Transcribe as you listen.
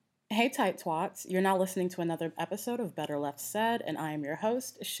Hey, tight twats. You're now listening to another episode of Better Left Said, and I am your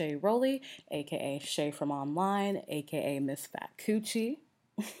host, Shay Rowley, aka Shay from Online, aka Miss Fat Coochie.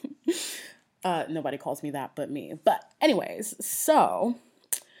 Nobody calls me that but me. But, anyways, so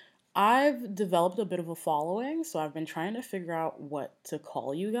I've developed a bit of a following, so I've been trying to figure out what to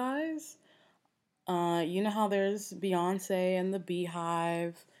call you guys. You know how there's Beyonce and the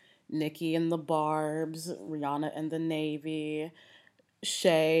Beehive, Nicki and the Barbs, Rihanna and the Navy,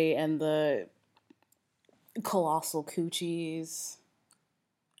 Shay and the Colossal Coochies,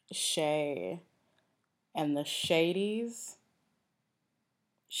 Shay and the Shadies,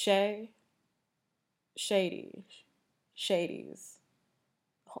 Shay, Shady, Shadies.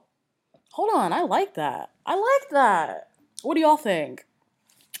 Hold on, I like that. I like that. What do y'all think?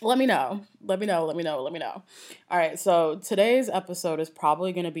 Let me know. Let me know. All right, so today's episode is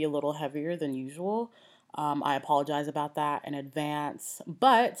probably going to be a little heavier than usual. I apologize about that in advance,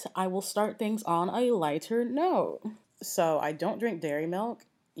 but I will start things on a lighter note. So I don't drink dairy milk.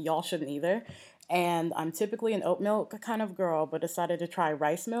 Y'all shouldn't either. And I'm typically an oat milk kind of girl, but decided to try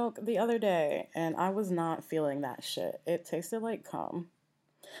rice milk the other day, and I was not feeling that shit. It tasted like cum.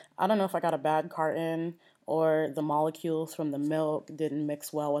 I don't know if I got a bad carton or the molecules from the milk didn't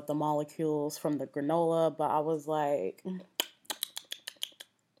mix well with the molecules from the granola, but I was like,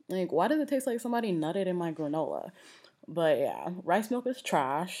 why does it taste like somebody nutted in my granola? But yeah, rice milk is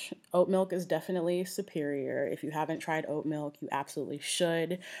trash. Oat milk is definitely superior. If you haven't tried oat milk, you absolutely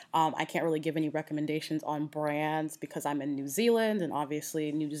should. I can't really give any recommendations on brands because I'm in New Zealand, and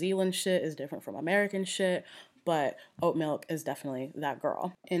obviously New Zealand shit is different from American shit, but oat milk is definitely that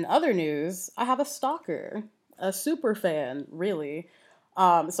girl. In other news, I have a stalker, a super fan, really.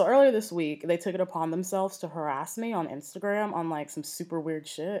 So earlier this week, they took it upon themselves to harass me on Instagram on like some super weird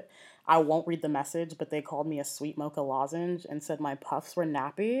shit. I won't read the message, but they called me a sweet mocha lozenge and said my puffs were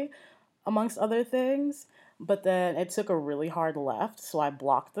nappy, amongst other things. But then it took a really hard left, so I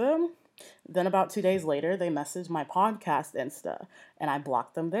blocked them. Then about 2 days later, they messaged my podcast Insta, and I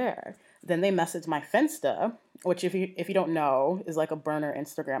blocked them there. Then they messaged my Finsta, which if you don't know, is like a burner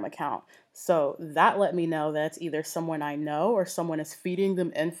Instagram account. So that let me know that it's either someone I know or someone is feeding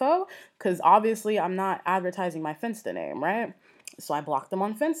them info, because obviously I'm not advertising my Finsta name, right? So I blocked them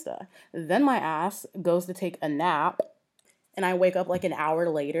on Finsta. Then my ass goes to take a nap, and I wake up like an hour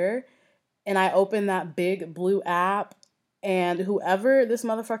later, and I open that big blue app, and whoever this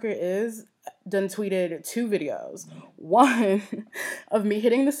motherfucker is done tweeted 2 videos. One of me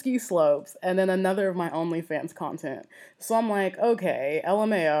hitting the ski slopes, and then another of my OnlyFans content. So I'm like, okay,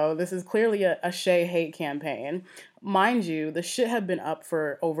 LMAO, this is clearly a Shay hate campaign. Mind you, the shit had been up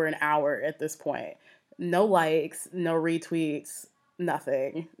for over an hour at this point. No likes, no retweets,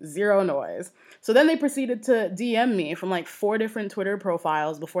 nothing. Zero noise. So then they proceeded to DM me from like 4 different Twitter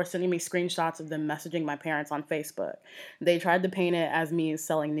profiles before sending me screenshots of them messaging my parents on Facebook. They tried to paint it as me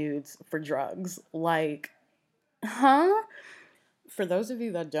selling nudes for drugs. Like, huh? For those of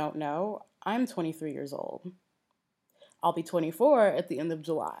you that don't know, I'm 23 years old. I'll be 24 at the end of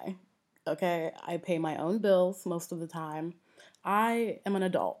July. Okay? I pay my own bills most of the time. I am an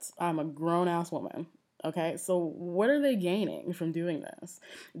adult. I'm a grown-ass woman. Okay, so what are they gaining from doing this?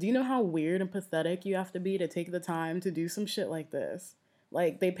 Do you know how weird and pathetic you have to be to take the time to do some shit like this?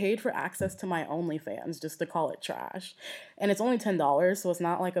 Like, they paid for access to my OnlyFans just to call it trash. And it's only $10, so it's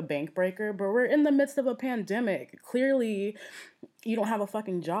not like a bank breaker, but we're in the midst of a pandemic. Clearly, you don't have a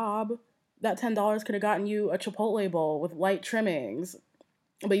fucking job. That $10 could have gotten you a Chipotle bowl with light trimmings,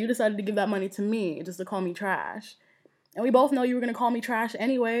 but you decided to give that money to me just to call me trash. And we both know you were going to call me trash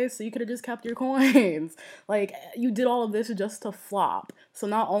anyway, so you could have just kept your coins. Like, you did all of this just to flop. So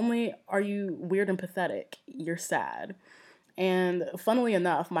not only are you weird and pathetic, you're sad. And funnily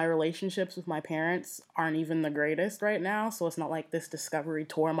enough, my relationships with my parents aren't even the greatest right now, so it's not like this discovery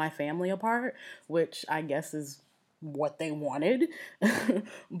tore my family apart, which I guess is what they wanted.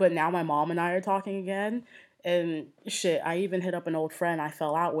 But now my mom and I are talking again. And shit, I even hit up an old friend I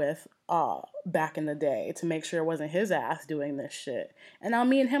fell out with back in the day to make sure it wasn't his ass doing this shit. And now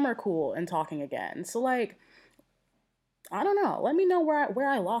me and him are cool and talking again. So like, I don't know. Let me know where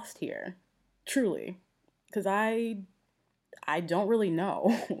I lost here. Truly. Cuz I don't really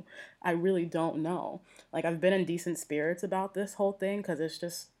know. I really don't know. Like, I've been in decent spirits about this whole thing cuz it's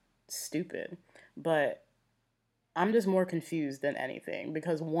just stupid. But I'm just more confused than anything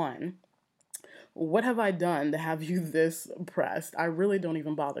because one, what have I done to have you this pressed? I really don't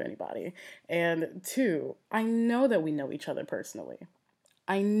even bother anybody. And 2, I know that we know each other personally.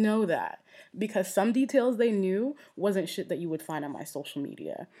 I know that because some details they knew wasn't shit that you would find on my social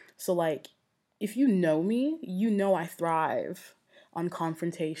media. So like, if you know me, you know I thrive on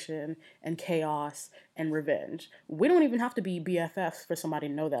confrontation and chaos and revenge. We don't even have to be BFFs for somebody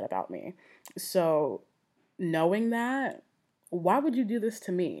to know that about me. So, knowing that, why would you do this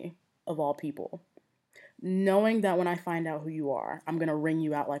to me, of all people? Knowing that when I find out who you are, I'm gonna wring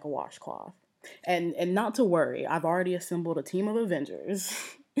you out like a washcloth. And not to worry, I've already assembled a team of Avengers,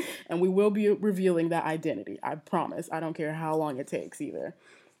 and we will be revealing that identity. I promise. I don't care how long it takes either.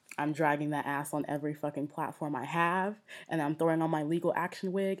 I'm dragging that ass on every fucking platform I have, and I'm throwing on my legal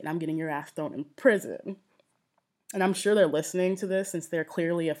action wig, and I'm getting your ass thrown in prison. And I'm sure they're listening to this since they're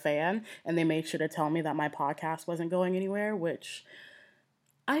clearly a fan, and they made sure to tell me that my podcast wasn't going anywhere, which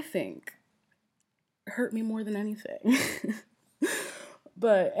I think hurt me more than anything.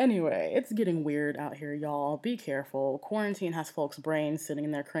 But anyway, it's getting weird out here, y'all. Be careful. Quarantine has folks' brains sitting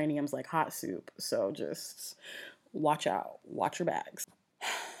in their craniums like hot soup, so just watch out. Watch your bags.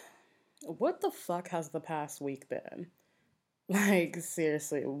 What the fuck has the past week been? Like,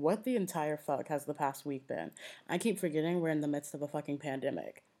 seriously, what the entire fuck has the past week been? I keep forgetting we're in the midst of a fucking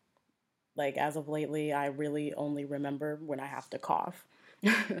pandemic. Like, as of lately, I really only remember when I have to cough.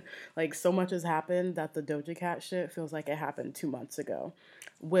 Like, so much has happened that the Doja Cat shit feels like it happened 2 months ago.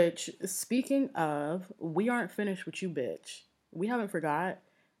 Which, speaking of, we aren't finished with you, bitch. We haven't forgot.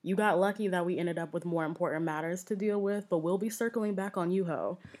 You got lucky that we ended up with more important matters to deal with, but we'll be circling back on you,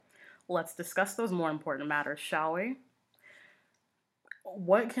 ho. Let's discuss those more important matters, shall we?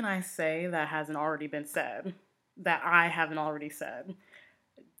 What can I say that hasn't already been said? That I haven't already said?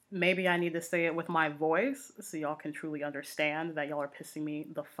 Maybe I need to say it with my voice so y'all can truly understand that y'all are pissing me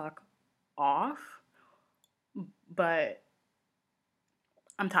the fuck off. But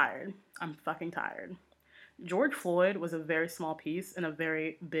I'm tired. I'm fucking tired. George Floyd was a very small piece in a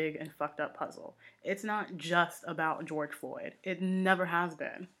very big and fucked up puzzle. It's not just about George Floyd. It never has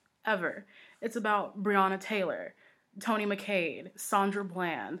been. Ever. It's about Breonna Taylor, Tony McCade, Sandra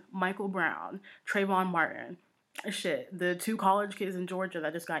Bland, Michael Brown, Trayvon Martin. Shit, the 2 college kids in Georgia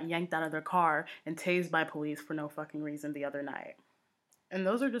that just got yanked out of their car and tased by police for no fucking reason the other night. And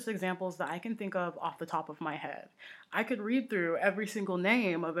those are just examples that I can think of off the top of my head. I could read through every single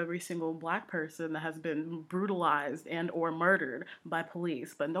name of every single black person that has been brutalized and or murdered by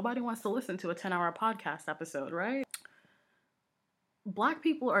police, but nobody wants to listen to a 10-hour podcast episode, right? Black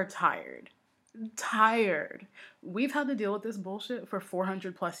people are tired. Tired. We've had to deal with this bullshit for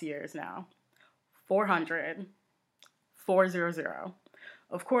 400 plus years now. 400. 400.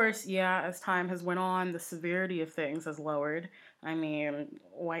 Of course, yeah, as time has went on, the severity of things has lowered. I mean,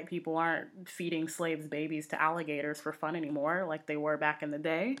 white people aren't feeding slaves' babies to alligators for fun anymore like they were back in the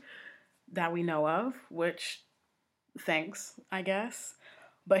day that we know of, which, thanks, I guess.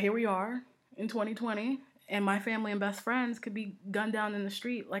 But here we are in 2020, and my family and best friends could be gunned down in the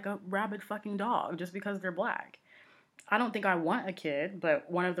street like a rabid fucking dog just because they're black. I don't think I want a kid,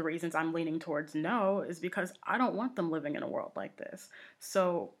 but one of the reasons I'm leaning towards no is because I don't want them living in a world like this.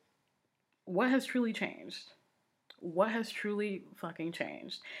 So, what has truly changed? What has truly fucking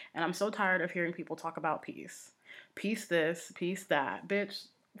changed? And I'm so tired of hearing people talk about peace. Peace this, peace that. Bitch,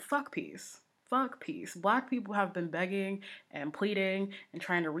 fuck peace. Fuck peace. Black people have been begging and pleading and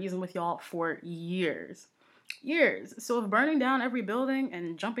trying to reason with y'all for years. Years. So if burning down every building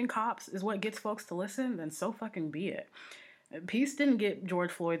and jumping cops is what gets folks to listen, then so fucking be it. Peace didn't get George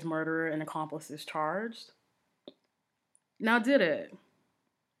Floyd's murderer and accomplices charged. Now did it?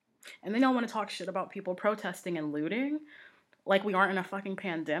 And then y'all want to talk shit about people protesting and looting like we aren't in a fucking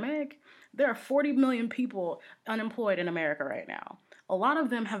pandemic? There are 40 million people unemployed in America right now. A lot of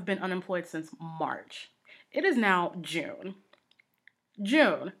them have been unemployed since March. It is now June.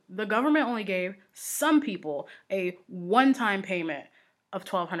 The government only gave some people a one-time payment of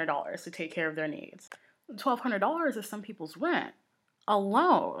 $1,200 to take care of their needs. $1,200 is some people's rent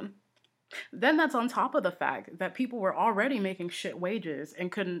alone. Then that's on top of the fact that people were already making shit wages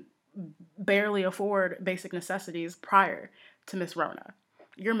and couldn't barely afford basic necessities prior to Miss Rona.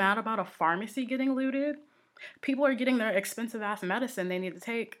 You're mad about a pharmacy getting looted? People are getting their expensive-ass medicine they need to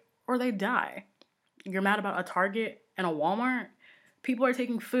take or they die. You're mad about a Target and a Walmart? People are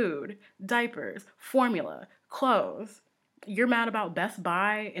taking food, diapers, formula, clothes. You're mad about Best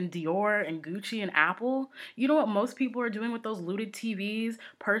Buy and Dior and Gucci and Apple? You know what most people are doing with those looted TVs,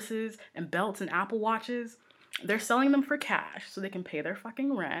 purses, and belts and Apple Watches? They're selling them for cash so they can pay their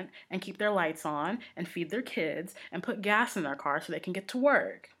fucking rent and keep their lights on and feed their kids and put gas in their car so they can get to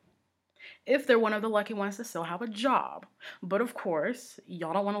work. If they're one of the lucky ones to still have a job. But of course,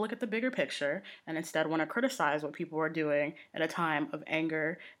 y'all don't want to look at the bigger picture and instead want to criticize what people are doing at a time of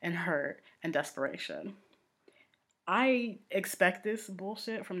anger and hurt and desperation. I expect this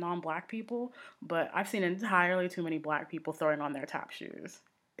bullshit from non-black people, but I've seen entirely too many black people throwing on their tap shoes.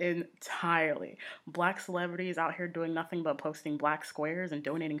 Entirely. Black celebrities out here doing nothing but posting black squares and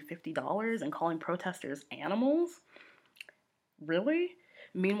donating $50 and calling protesters animals? Really?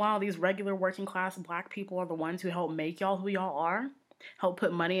 Meanwhile, these regular working class black people are the ones who help make y'all who y'all are, help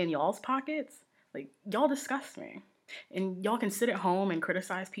put money in y'all's pockets. Like, y'all disgust me. And y'all can sit at home and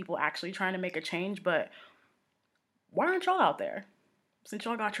criticize people actually trying to make a change, but why aren't y'all out there? Since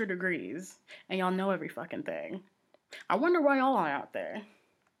y'all got your degrees and y'all know every fucking thing. I wonder why y'all aren't out there.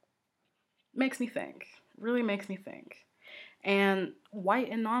 Makes me think. Really makes me think. And white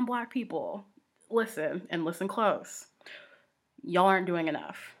and non black people, listen and listen close. Y'all aren't doing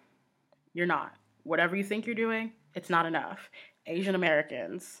enough. You're not. Whatever you think you're doing, it's not enough. Asian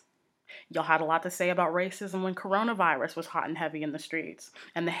Americans, y'all had a lot to say about racism when coronavirus was hot and heavy in the streets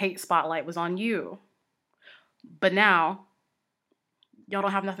and the hate spotlight was on you. But now, y'all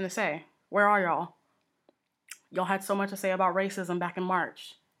don't have nothing to say. Where are y'all? Y'all had so much to say about racism back in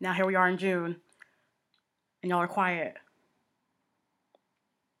March. Now here we are in June, and y'all are quiet.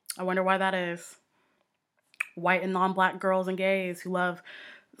 I wonder why that is. White and non-black girls and gays who love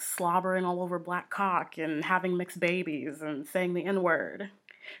slobbering all over black cock and having mixed babies and saying the N-word.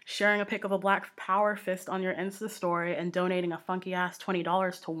 Sharing a pic of a black power fist on your Insta story and donating a funky ass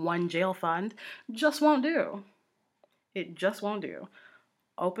 $20 to one jail fund just won't do. It just won't do.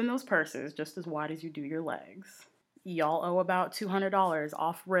 Open those purses just as wide as you do your legs. Y'all owe about $200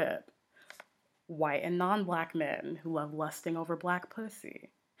 off rip. White and non-black men who love lusting over black pussy,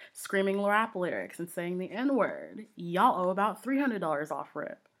 screaming rap lyrics and saying the N-word. Y'all owe about $300 off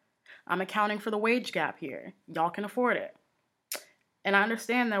rip. I'm accounting for the wage gap here. Y'all can afford it. And I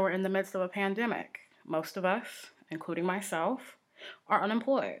understand that we're in the midst of a pandemic. Most of us, including myself, are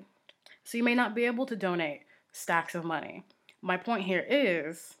unemployed. So you may not be able to donate stacks of money. My point here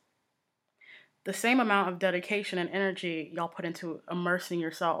is the same amount of dedication and energy y'all put into immersing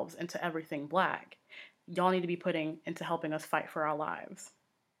yourselves into everything black, y'all need to be putting into helping us fight for our lives.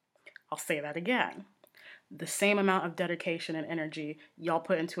 I'll say that again. The same amount of dedication and energy y'all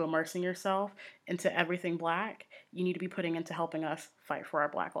put into immersing yourself into everything black, you need to be putting into helping us fight for our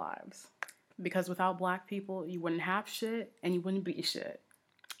black lives. Because without black people, you wouldn't have shit and you wouldn't be shit.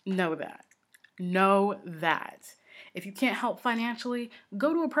 Know that. Know that. If you can't help financially,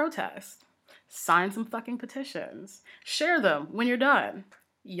 go to a protest. Sign some fucking petitions. Share them when you're done.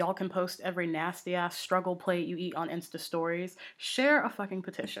 Y'all can post every nasty ass struggle plate you eat on Insta stories. Share a fucking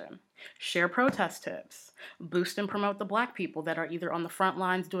petition. Share protest tips. Boost and promote the black people that are either on the front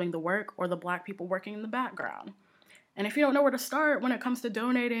lines doing the work or the black people working in the background. And if you don't know where to start when it comes to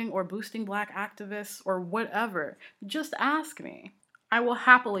donating or boosting black activists or whatever, just ask me. I will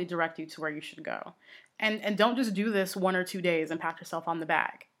happily direct you to where you should go. And don't just do this 1 or 2 days and pat yourself on the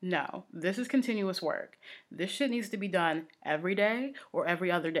back. No, this is continuous work. This shit needs to be done every day or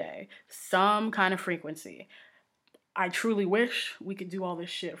every other day. Some kind of frequency. I truly wish we could do all this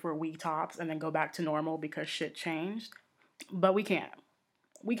shit for a week tops and then go back to normal because shit changed. But we can't.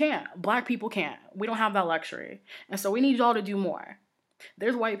 We can't. Black people can't. We don't have that luxury. And so we need y'all to do more.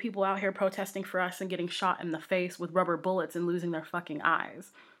 There's white people out here protesting for us and getting shot in the face with rubber bullets and losing their fucking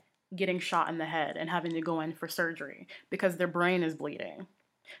eyes. Getting shot in the head and having to go in for surgery because their brain is bleeding.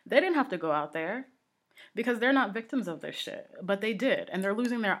 They didn't have to go out there because they're not victims of this shit, but they did, and they're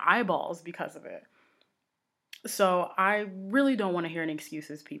losing their eyeballs because of it. So I really don't want to hear any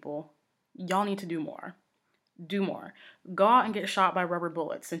excuses, people. Y'all need to do more. Do more. Go out and get shot by rubber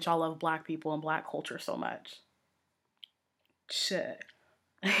bullets since y'all love black people and black culture so much. Shit.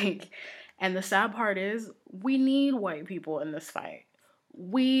 And the sad part is, we need white people in this fight.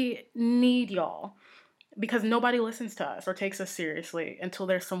 We need y'all because nobody listens to us or takes us seriously until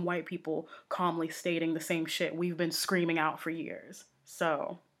there's some white people calmly stating the same shit we've been screaming out for years.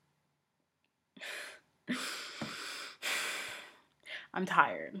 So, I'm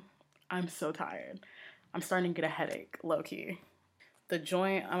tired. I'm so tired. I'm starting to get a headache, low-key. The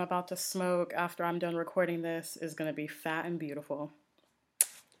joint I'm about to smoke after I'm done recording this is gonna be fat and beautiful.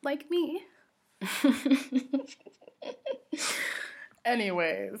 Like me.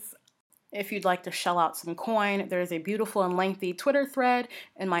 Anyways, if you'd like to shell out some coin, there's a beautiful and lengthy Twitter thread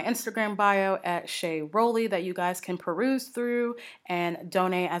in my Instagram bio at Shay Rowley that you guys can peruse through and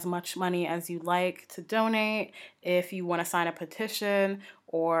donate as much money as you like to donate. If you want to sign a petition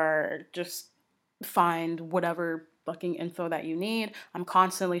or just find whatever fucking info that you need, I'm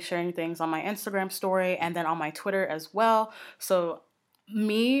constantly sharing things on my Instagram story and then on my Twitter as well. So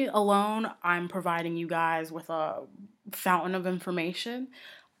me alone, I'm providing you guys with a fountain of information.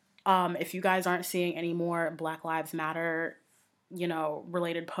 If you guys aren't seeing any more Black Lives Matter,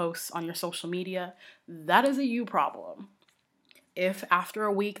 related posts on your social media, that is a you problem. If after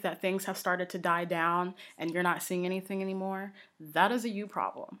a week that things have started to die down and you're not seeing anything anymore, that is a you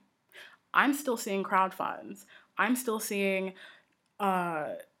problem. I'm still seeing crowd funds. I'm still seeing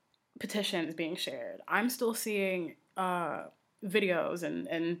petitions being shared. I'm still seeing videos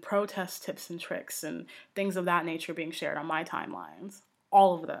and protest tips and tricks and things of that nature being shared on my timelines.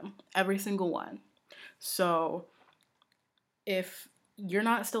 All of them. Every single one. So if you're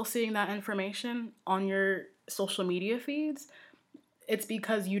not still seeing that information on your social media feeds, it's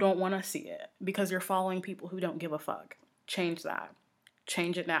because you don't want to see it. Because you're following people who don't give a fuck. Change that.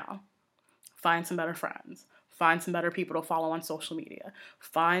 Change it now. Find some better friends. Find some better people to follow on social media.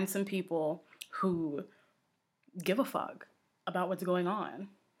 Find some people who give a fuck about what's going on.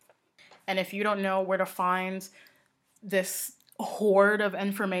 And if you don't know where to find this horde of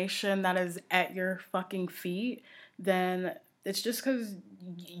information that is at your fucking feet, then it's just because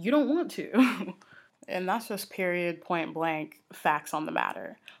you don't want to. And that's just period, point blank facts on the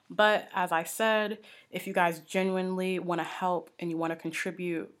matter. But as I said, if you guys genuinely want to help and you want to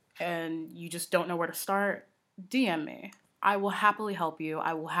contribute and you just don't know where to start, DM me. I will happily help you.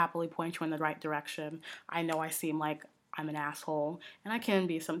 I will happily point you in the right direction. I know I seem like I'm an asshole, and I can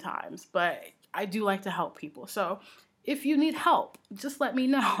be sometimes, but I do like to help people. So if you need help, just let me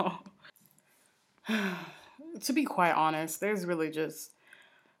know. To be quite honest, there's really just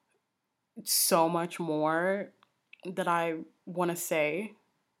so much more that I want to say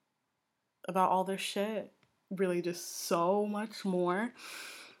about all this shit. Really, just so much more.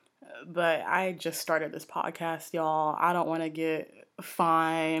 But I just started this podcast, y'all. I don't want to get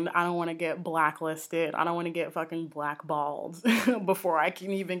fined. I don't want to get blacklisted. I don't want to get fucking blackballed before I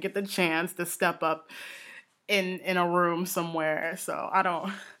can even get the chance to step up in a room somewhere. So I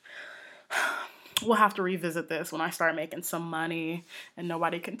don't. We'll have to revisit this when I start making some money and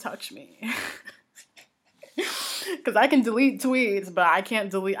nobody can touch me. Because I can delete tweets, but I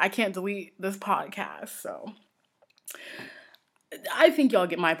can't delete this podcast. So I think y'all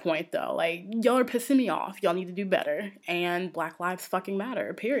get my point, though. Like, y'all are pissing me off. Y'all need to do better. And Black Lives fucking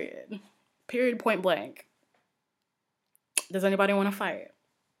matter, period. Period, point blank. Does anybody want to fight?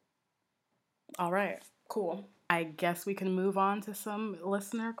 All right, cool. I guess we can move on to some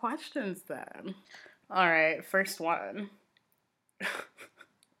listener questions then. All right, first one.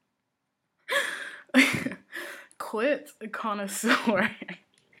 Clit connoisseur.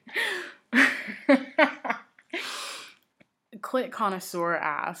 Clit connoisseur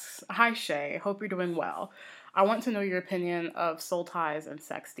asks, "Hi Shay, hope you're doing well. I want to know your opinion of soul ties and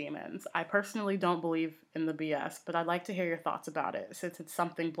sex demons. I personally don't believe in the BS, but I'd like to hear your thoughts about it, since it's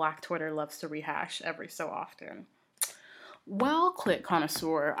something Black Twitter loves to rehash every so often." Well, clit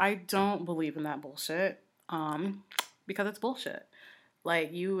connoisseur, I don't believe in that bullshit, because it's bullshit.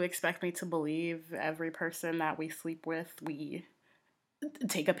 Like, you expect me to believe every person that we sleep with, we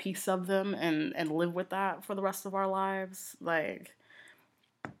take a piece of them and live with that for the rest of our lives? Like,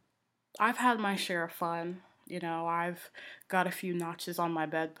 I've had my share of fun. I've got a few notches on my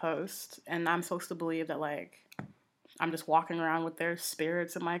bedpost, and I'm supposed to believe that, like, I'm just walking around with their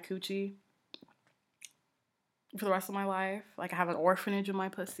spirits in my coochie for the rest of my life. Like, I have an orphanage in my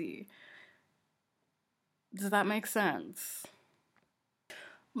pussy. Does that make sense?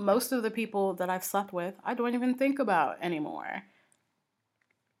 Most of the people that I've slept with, I don't even think about anymore.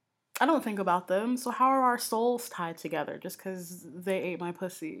 I don't think about them, so how are our souls tied together just because they ate my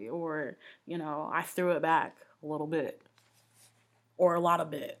pussy or, I threw it back a little bit or a lot of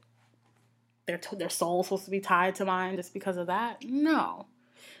bit? Their soul's supposed to be tied to mine just because of that? No.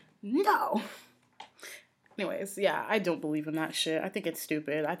 Anyways, yeah, I don't believe in that shit. I think it's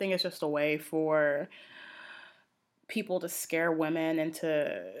stupid. I think it's just a way for people to scare women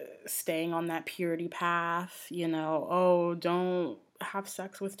into staying on that purity path. Oh, don't have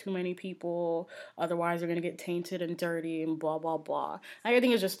sex with too many people, otherwise you're going to get tainted and dirty and blah blah blah. I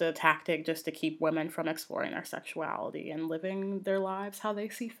think it's just a tactic just to keep women from exploring their sexuality and living their lives how they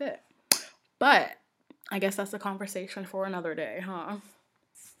see fit. But I guess that's a conversation for another day, huh?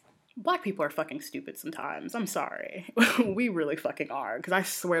 Black people are fucking stupid sometimes. I'm sorry. We really fucking are. Because I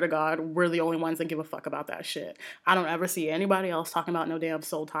swear to God, we're the only ones that give a fuck about that shit. I don't ever see anybody else talking about no damn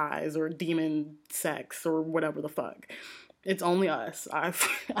soul ties or demon sex or whatever the fuck. It's only us. I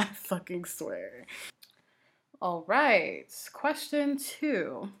fucking swear. All right. Question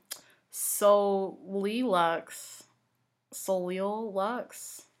 2. Solil Lux.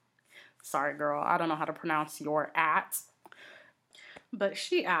 Sorry, girl. I don't know how to pronounce your at. But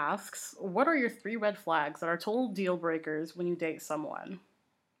she asks, what are your 3 red flags that are total deal breakers when you date someone?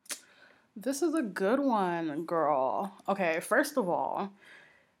 This is a good one, girl. Okay, first of all,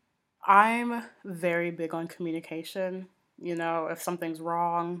 I'm very big on communication. You know, if something's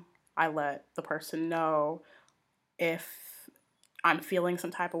wrong, I let the person know. If I'm feeling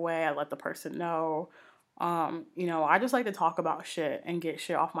some type of way, I let the person know. I just like to talk about shit and get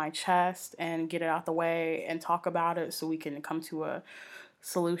shit off my chest and get it out the way and talk about it so we can come to a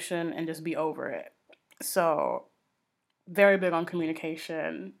solution and just be over it. So, very big on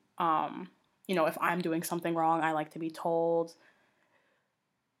communication. If I'm doing something wrong, I like to be told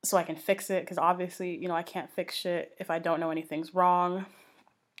so I can fix it because obviously, I can't fix shit if I don't know anything's wrong.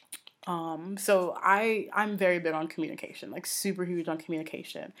 So I'm very big on communication, like super huge on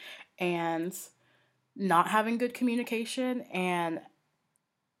communication. And not having good communication, and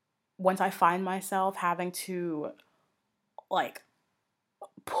once I find myself having to like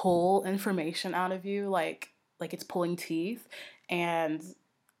pull information out of you like it's pulling teeth, and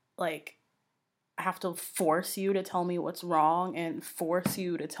like I have to force you to tell me what's wrong and force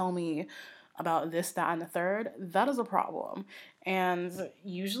you to tell me about this, that, and the third, that is a problem. And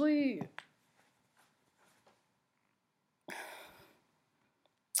usually,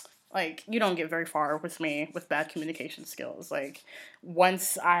 like, you don't get very far with me with bad communication skills. Like,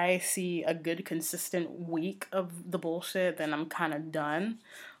 once I see a good, consistent week of the bullshit, then I'm kind of done.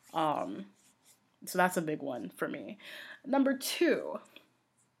 Um, so that's a big one for me. Number two,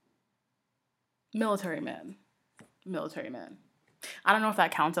 military men. Military men. I don't know if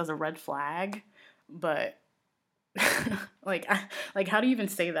that counts as a red flag, but like, how do you even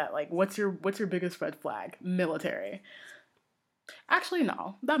say that? Like, what's your biggest red flag? Military. Actually,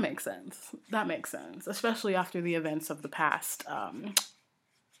 no, that makes sense. That makes sense, especially after the events of the past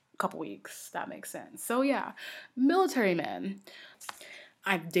couple weeks. That makes sense. So yeah, military men.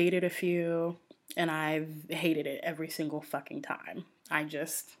 I've dated a few, and I've hated it every single fucking time. I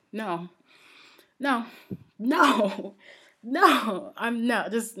just no, no, no, no. I'm no,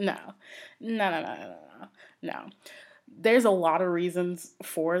 just no, no, no, no, no, no, no. There's a lot of reasons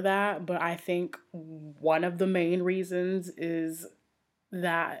for that, but I think one of the main reasons is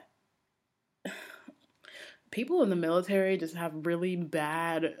that people in the military just have really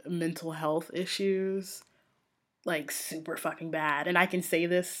bad mental health issues, like super fucking bad. And I can say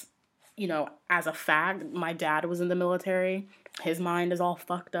this, as a fact. My dad was in the military. His mind is all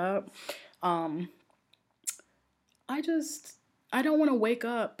fucked up. Um, I don't want to wake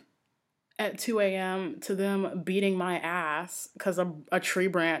up at 2 a.m. to them beating my ass because a tree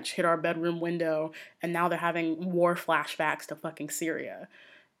branch hit our bedroom window and now they're having war flashbacks to fucking Syria.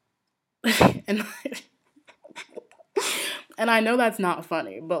 and and I know that's not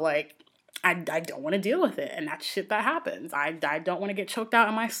funny, but like I don't want to deal with it, and that's shit that happens. I don't want to get choked out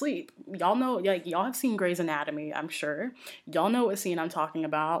in my sleep. Y'all know, like, y'all have seen Grey's Anatomy, I'm sure. Y'all know what scene I'm talking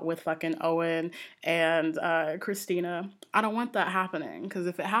about with fucking Owen and Christina. I don't want that happening, because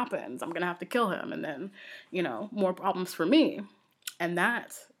if it happens, I'm gonna have to kill him, and then, more problems for me. And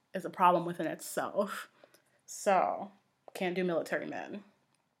that is a problem within itself. So, can't do military men.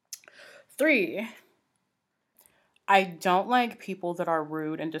 3, I don't like people that are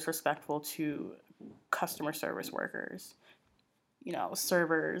rude and disrespectful to customer service workers.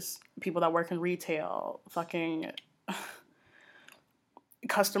 Servers, people that work in retail, fucking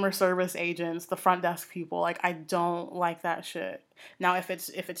customer service agents, the front desk people. Like, I don't like that shit. Now, if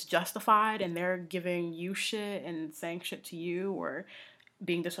it's justified and they're giving you shit and saying shit to you or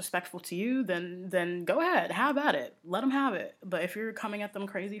being disrespectful to you, then go ahead, have at it. Let them have it. But if you're coming at them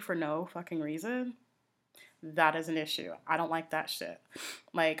crazy for no fucking reason, that is an issue. I don't like that shit.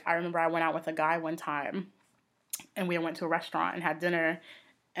 Like, I remember I went out with a guy one time and we went to a restaurant and had dinner,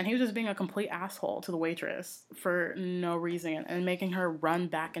 and he was just being a complete asshole to the waitress for no reason and making her run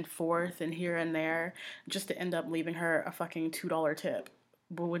back and forth and here and there just to end up leaving her a fucking $2 tip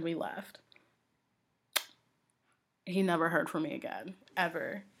when we left. He never heard from me again,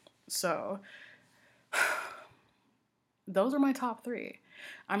 ever. So, those are my top 3.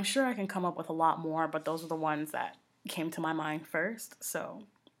 I'm sure I can come up with a lot more, but those are the ones that came to my mind first. So,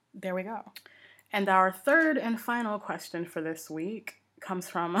 there we go. And our third and final question for this week comes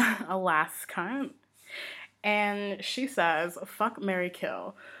from Alaska. And she says, fuck, marry,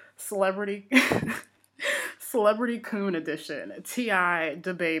 kill. Celebrity Celebrity Coon Edition. T.I.,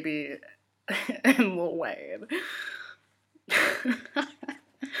 DaBaby, and Lil Wayne.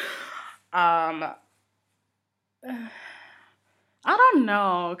 um I don't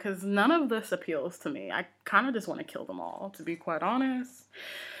know, because none of this appeals to me. I kind of just want to kill them all, to be quite honest.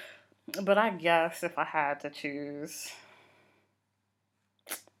 But I guess if I had to choose,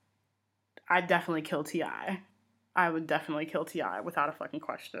 I'd definitely kill T.I. I would definitely kill T.I. without a fucking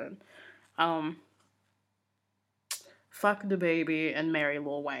question. Um, fuck DaBaby and marry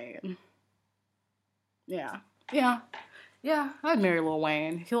Lil Wayne. Yeah. Yeah. Yeah, I'd marry Lil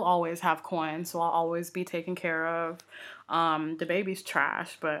Wayne. He'll always have coins, so I'll always be taken care of. DaBaby's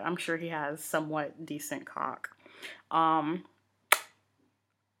trash, but I'm sure he has somewhat decent cock. Um,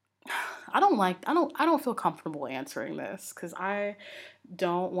 I don't feel comfortable answering this because I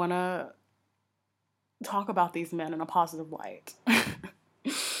don't want to talk about these men in a positive light.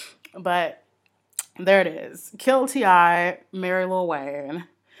 But there it is. Kill T.I., marry Lil Wayne,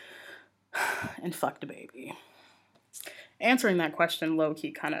 and fuck DaBaby. Answering that question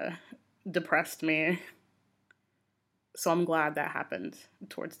low-key kind of depressed me. So I'm glad that happened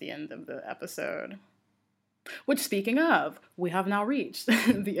towards the end of the episode. Which, speaking of, we have now reached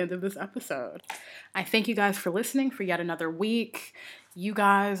the end of this episode. I thank you guys for listening for yet another week. You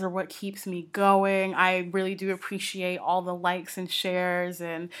guys are what keeps me going. I really do appreciate all the likes and shares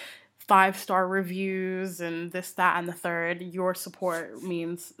and 5-star reviews and this, that, and the third. Your support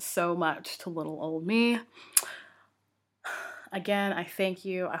means so much to little old me. Again, I thank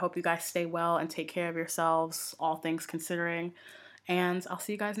you. I hope you guys stay well and take care of yourselves, all things considering. And I'll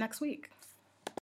see you guys next week.